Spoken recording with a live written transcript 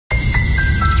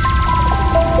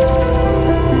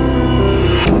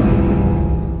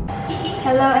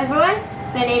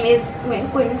is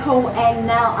Nguyễn Quỳnh Thu and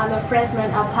now I'm a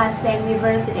freshman at Hoa Sen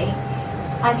University.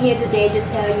 I'm here today to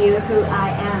tell you who I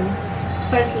am.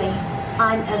 Firstly,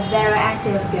 I'm a very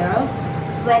active girl.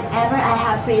 Whenever I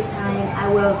have free time, I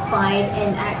will find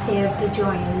an active to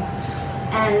join.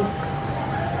 And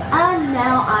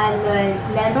now I'm a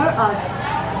member of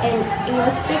an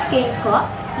English-speaking club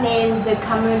named the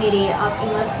Community of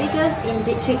English Speakers in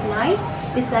District 9.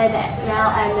 Besides that, now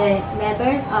I'm a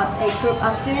member of a group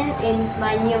of students in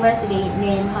my university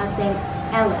named Hoa Sen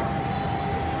English.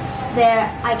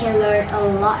 There, I can learn a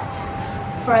lot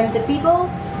from the people,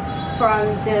 from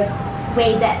the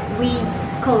way that we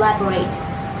collaborate,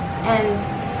 and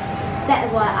that's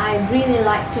why I really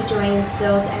like to join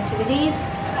those activities.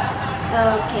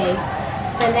 Okay,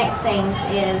 the next thing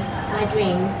is my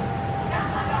dreams.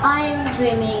 I'm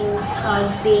dreaming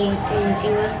of being an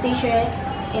English teacher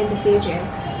in the future,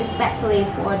 especially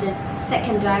for the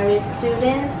secondary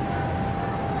students.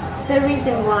 The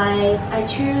reason why I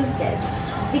choose this,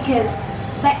 because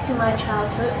back to my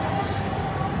childhood,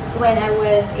 when I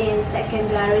was in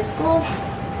secondary school,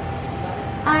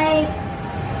 I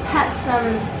had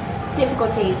some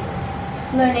difficulties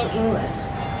learning English.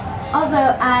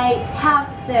 Although I have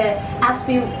the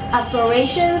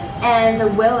aspirations and the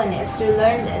willingness to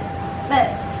learn this,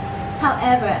 but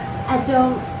however, I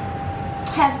don't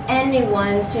have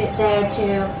anyone there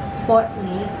to support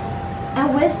me. I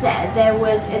wish that there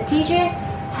was a teacher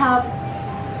have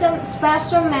some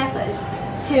special methods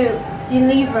to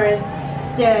deliver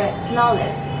the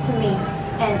knowledge to me,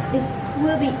 and it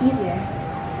will be easier.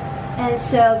 And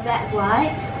so that's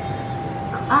why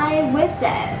I wish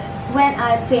that when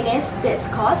I finish these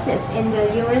courses in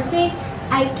the university,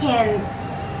 I can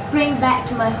bring back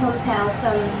to my hometown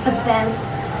some advanced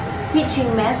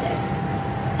teaching methods.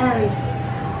 And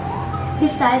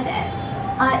besides that,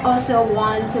 I also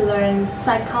want to learn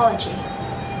psychology.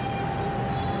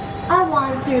 I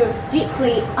want to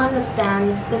deeply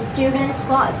understand the students'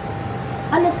 thoughts,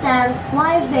 understand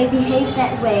why they behave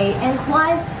that way, and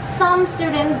why some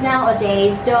students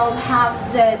nowadays don't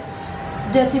have the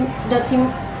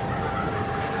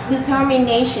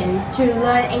determination to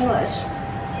learn English.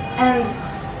 And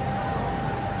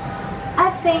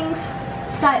I think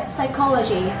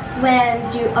psychology, when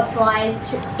you apply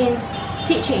in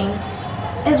teaching,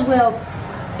 it will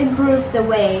improve the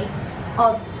way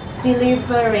of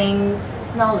delivering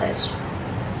knowledge,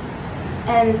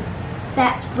 and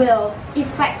that will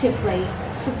effectively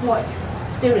support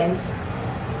students.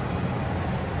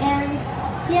 And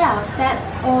yeah, that's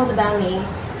all about me.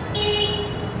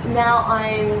 Now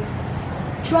I'm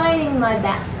trying my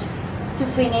best to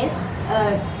finish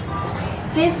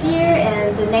this year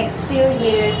and the next few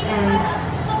years, and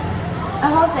I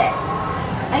hope that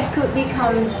I could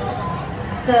become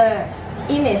the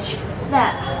image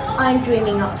that I'm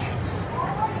dreaming of.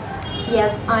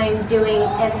 Yes, I'm doing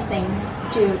everything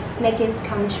to make it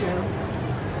come true.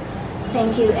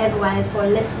 Thank you everyone for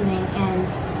listening, and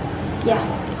yeah,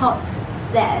 hope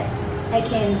that I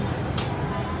can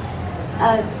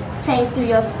thanks to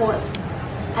your support,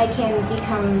 I can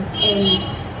become a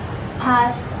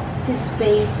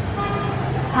participant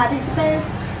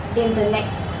in the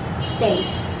next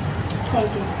stage.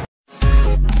 Thank you.